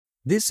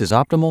This is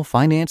Optimal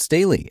Finance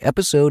Daily,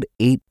 episode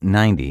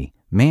 890,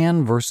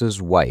 Man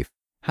vs. Wife,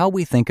 How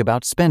We Think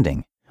About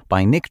Spending,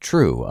 by Nick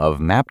True of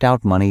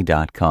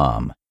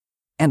MappedOutMoney.com.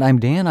 And I'm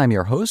Dan, I'm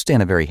your host,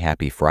 and a very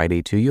happy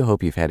Friday to you.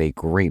 Hope you've had a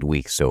great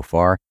week so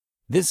far.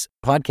 This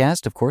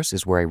podcast, of course,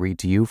 is where I read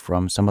to you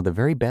from some of the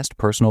very best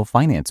personal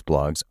finance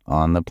blogs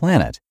on the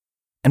planet.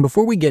 And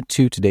before we get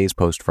to today's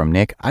post from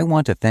Nick, I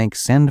want to thank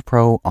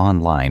SendPro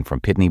Online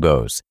from Pitney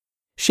Bowes.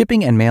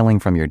 Shipping and mailing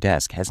from your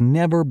desk has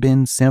never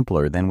been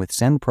simpler than with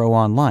SendPro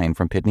Online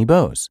from Pitney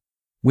Bowes.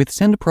 With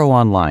SendPro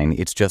Online,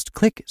 it's just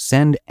click,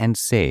 send, and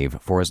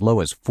save for as low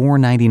as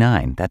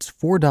 $4.99. That's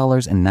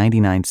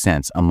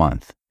 $4.99 a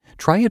month.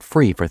 Try it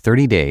free for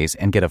 30 days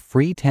and get a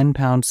free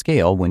 10-pound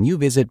scale when you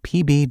visit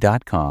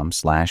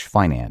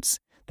pb.com/finance.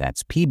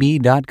 That's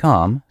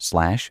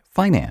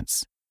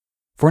pb.com/finance.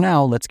 For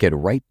now, let's get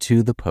right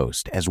to the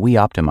post as we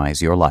optimize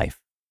your life.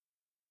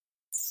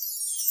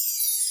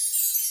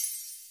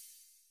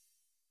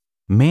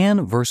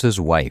 Man vs.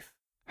 Wife,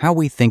 How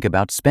We Think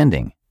About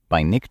Spending,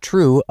 by Nick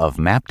True of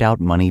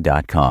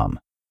MappedOutMoney.com.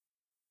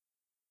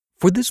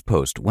 For this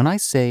post, when I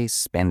say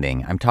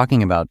spending, I'm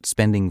talking about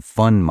spending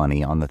fun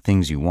money on the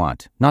things you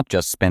want, not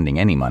just spending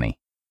any money.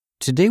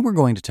 Today we're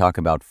going to talk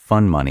about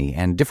fun money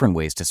and different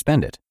ways to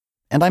spend it.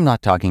 And I'm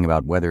not talking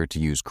about whether to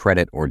use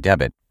credit or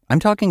debit. I'm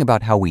talking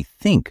about how we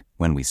think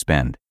when we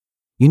spend.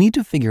 You need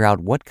to figure out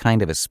what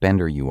kind of a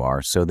spender you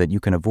are so that you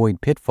can avoid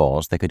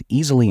pitfalls that could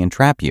easily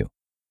entrap you.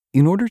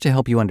 In order to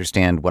help you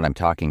understand what I'm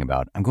talking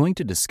about, I'm going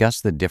to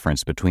discuss the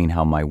difference between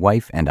how my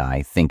wife and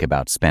I think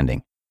about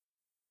spending.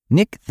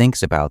 Nick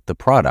thinks about the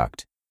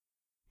product.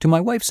 To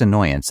my wife's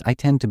annoyance, I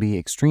tend to be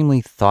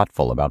extremely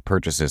thoughtful about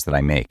purchases that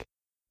I make.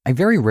 I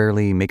very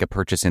rarely make a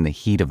purchase in the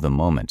heat of the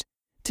moment.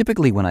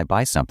 Typically, when I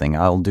buy something,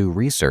 I'll do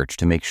research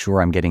to make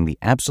sure I'm getting the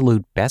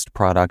absolute best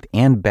product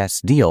and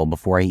best deal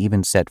before I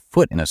even set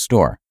foot in a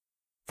store.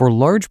 For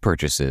large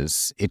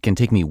purchases, it can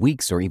take me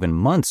weeks or even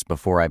months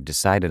before I've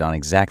decided on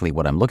exactly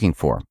what I'm looking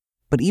for.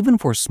 But even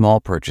for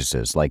small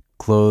purchases like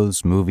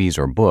clothes, movies,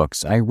 or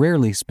books, I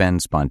rarely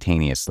spend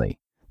spontaneously.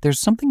 There's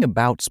something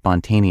about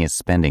spontaneous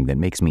spending that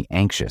makes me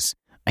anxious.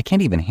 I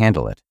can't even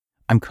handle it.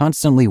 I'm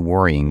constantly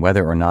worrying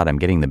whether or not I'm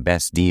getting the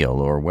best deal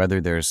or whether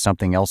there's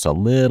something else a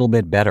little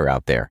bit better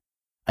out there.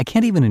 I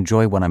can't even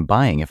enjoy what I'm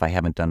buying if I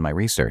haven't done my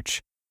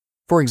research.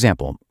 For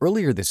example,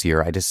 earlier this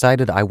year, I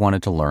decided I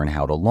wanted to learn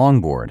how to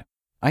longboard.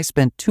 I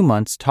spent 2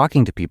 months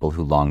talking to people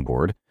who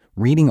longboard,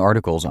 reading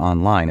articles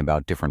online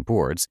about different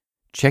boards,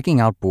 checking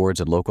out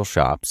boards at local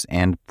shops,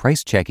 and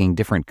price-checking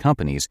different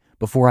companies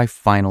before I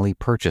finally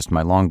purchased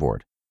my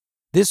longboard.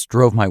 This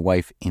drove my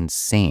wife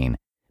insane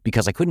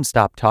because I couldn't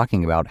stop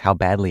talking about how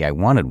badly I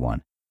wanted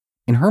one.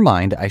 In her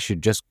mind, I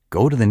should just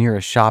go to the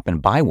nearest shop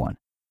and buy one.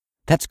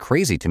 That's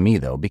crazy to me,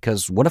 though,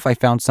 because what if I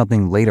found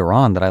something later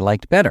on that I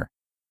liked better?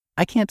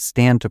 I can't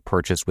stand to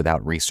purchase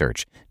without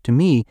research. To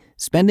me,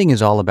 spending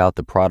is all about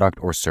the product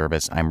or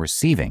service I'm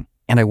receiving,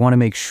 and I want to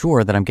make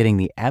sure that I'm getting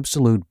the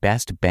absolute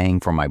best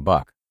bang for my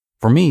buck.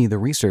 For me, the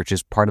research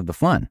is part of the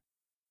fun.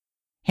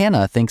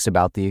 Hannah thinks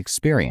about the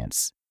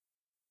experience.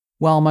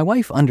 While my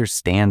wife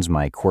understands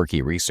my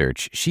quirky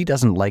research, she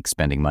doesn't like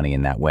spending money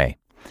in that way.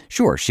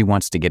 Sure, she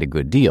wants to get a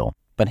good deal,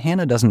 but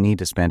Hannah doesn't need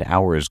to spend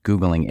hours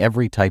Googling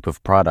every type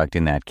of product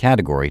in that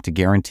category to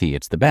guarantee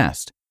it's the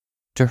best.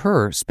 To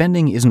her,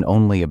 spending isn't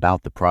only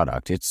about the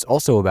product, it's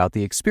also about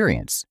the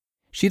experience.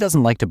 She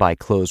doesn't like to buy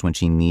clothes when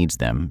she needs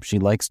them. She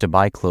likes to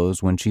buy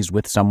clothes when she's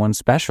with someone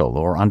special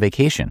or on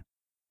vacation.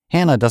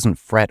 Hannah doesn't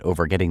fret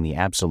over getting the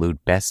absolute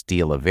best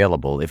deal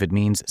available if it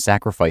means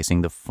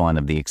sacrificing the fun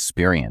of the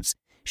experience.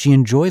 She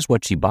enjoys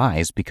what she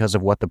buys because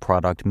of what the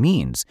product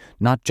means,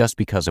 not just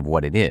because of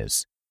what it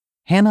is.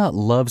 Hannah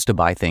loves to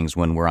buy things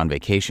when we're on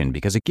vacation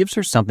because it gives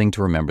her something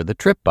to remember the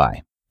trip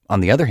by. On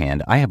the other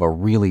hand, I have a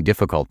really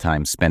difficult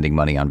time spending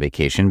money on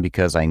vacation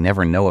because I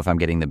never know if I'm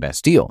getting the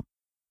best deal.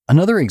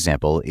 Another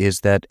example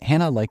is that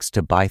Hannah likes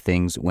to buy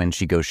things when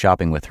she goes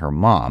shopping with her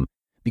mom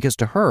because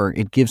to her,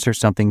 it gives her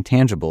something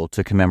tangible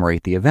to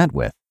commemorate the event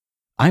with.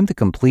 I'm the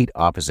complete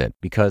opposite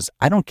because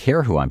I don't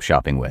care who I'm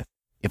shopping with.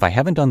 If I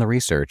haven't done the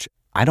research,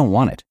 I don't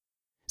want it.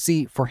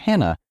 See, for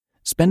Hannah,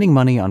 spending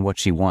money on what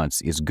she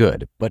wants is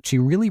good, but she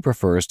really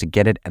prefers to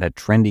get it at a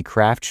trendy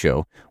craft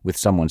show with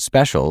someone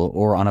special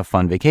or on a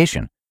fun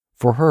vacation.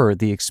 For her,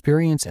 the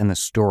experience and the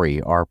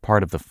story are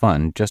part of the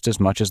fun just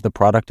as much as the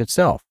product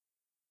itself.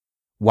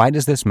 Why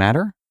does this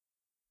matter?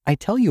 I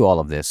tell you all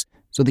of this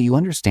so that you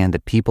understand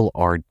that people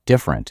are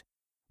different.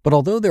 But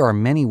although there are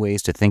many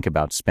ways to think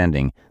about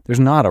spending, there's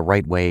not a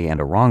right way and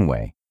a wrong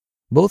way.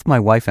 Both my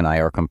wife and I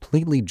are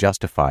completely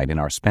justified in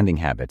our spending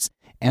habits,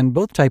 and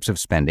both types of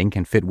spending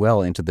can fit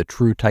well into the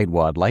true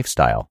tightwad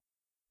lifestyle.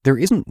 There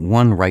isn't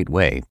one right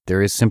way,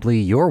 there is simply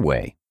your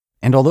way.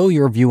 And although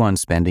your view on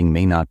spending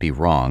may not be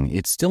wrong,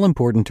 it's still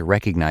important to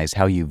recognize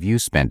how you view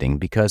spending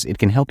because it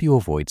can help you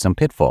avoid some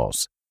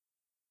pitfalls.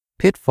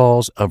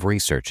 Pitfalls of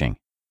researching.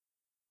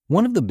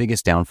 One of the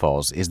biggest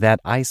downfalls is that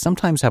I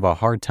sometimes have a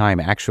hard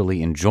time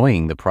actually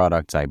enjoying the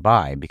products I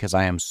buy because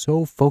I am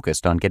so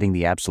focused on getting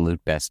the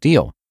absolute best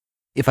deal.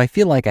 If I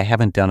feel like I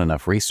haven't done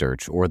enough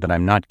research or that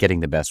I'm not getting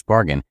the best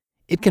bargain,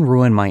 it can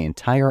ruin my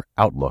entire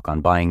outlook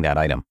on buying that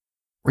item.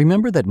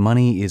 Remember that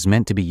money is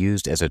meant to be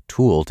used as a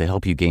tool to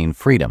help you gain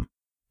freedom.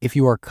 If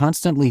you are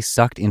constantly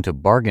sucked into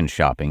bargain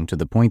shopping to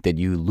the point that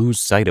you lose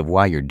sight of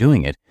why you're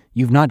doing it,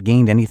 you've not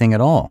gained anything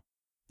at all.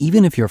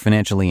 Even if you're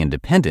financially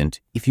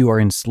independent, if you are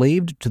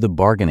enslaved to the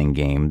bargaining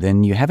game,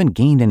 then you haven't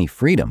gained any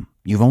freedom.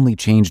 You've only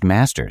changed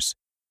masters.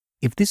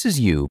 If this is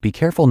you, be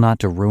careful not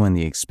to ruin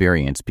the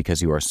experience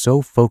because you are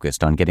so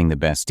focused on getting the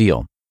best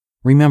deal.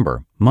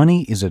 Remember,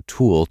 money is a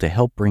tool to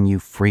help bring you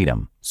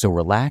freedom, so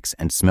relax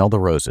and smell the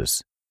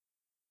roses.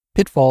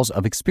 Pitfalls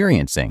of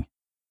experiencing.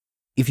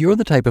 If you're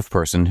the type of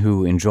person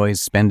who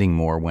enjoys spending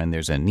more when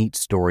there's a neat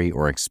story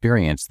or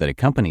experience that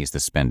accompanies the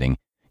spending,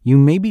 you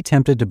may be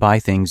tempted to buy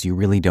things you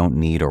really don't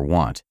need or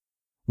want.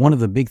 One of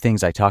the big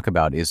things I talk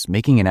about is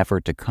making an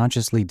effort to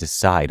consciously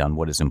decide on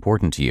what is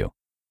important to you.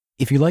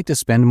 If you like to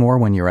spend more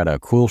when you're at a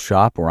cool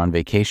shop or on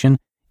vacation,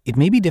 it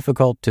may be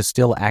difficult to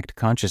still act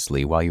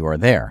consciously while you are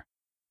there.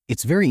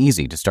 It's very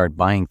easy to start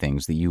buying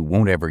things that you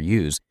won't ever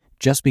use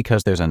just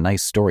because there's a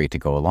nice story to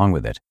go along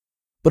with it.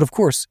 But of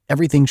course,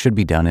 everything should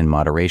be done in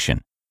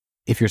moderation.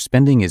 If your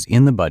spending is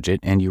in the budget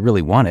and you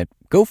really want it,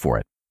 go for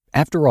it.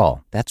 After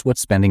all, that's what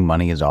spending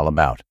money is all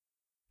about.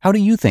 How do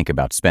you think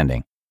about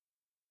spending?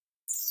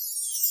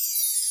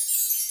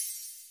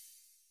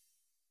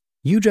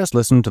 You just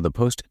listened to the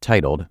post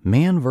titled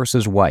Man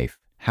vs. Wife,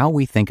 How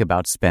We Think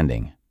About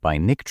Spending by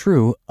Nick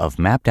True of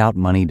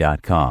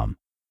MappedOutMoney.com.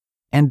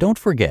 And don't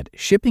forget,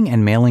 shipping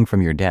and mailing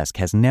from your desk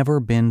has never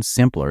been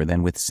simpler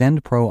than with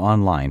SendPro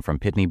Online from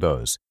Pitney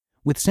Bowes.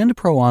 With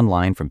SendPro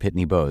Online from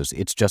Pitney Bowes,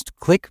 it's just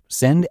click,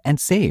 send, and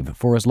save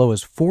for as low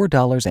as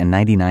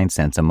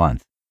 $4.99 a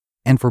month.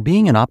 And for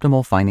being an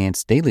Optimal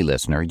Finance Daily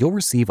listener, you'll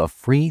receive a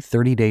free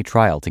 30-day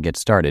trial to get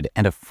started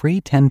and a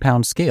free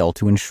 10-pound scale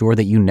to ensure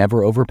that you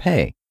never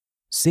overpay.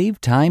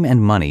 Save time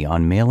and money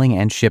on mailing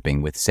and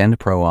shipping with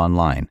SendPro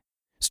Online.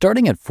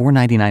 Starting at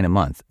 $4.99 a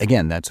month,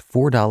 again, that's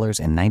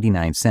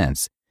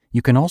 $4.99,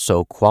 you can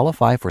also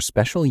qualify for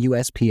special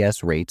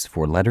USPS rates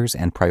for letters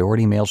and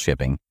priority mail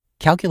shipping,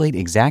 calculate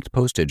exact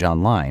postage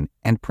online,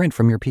 and print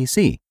from your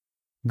PC.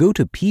 Go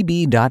to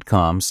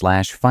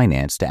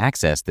pb.com/finance to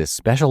access this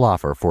special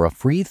offer for a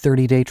free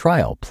 30-day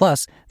trial,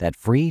 plus that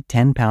free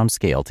 10-pound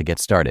scale to get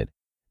started.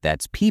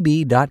 That's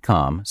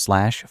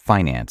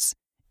pb.com/finance.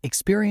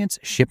 Experience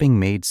shipping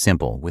made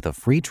simple with a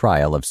free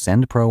trial of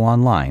SendPro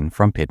Online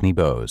from Pitney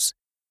Bowes.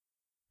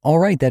 All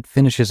right, that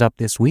finishes up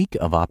this week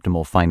of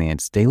Optimal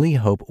Finance Daily.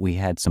 Hope we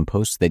had some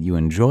posts that you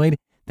enjoyed.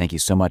 Thank you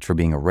so much for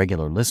being a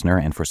regular listener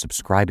and for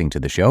subscribing to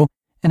the show.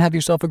 And have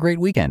yourself a great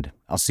weekend.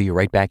 I'll see you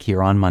right back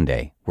here on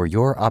Monday, where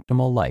your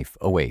optimal life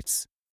awaits.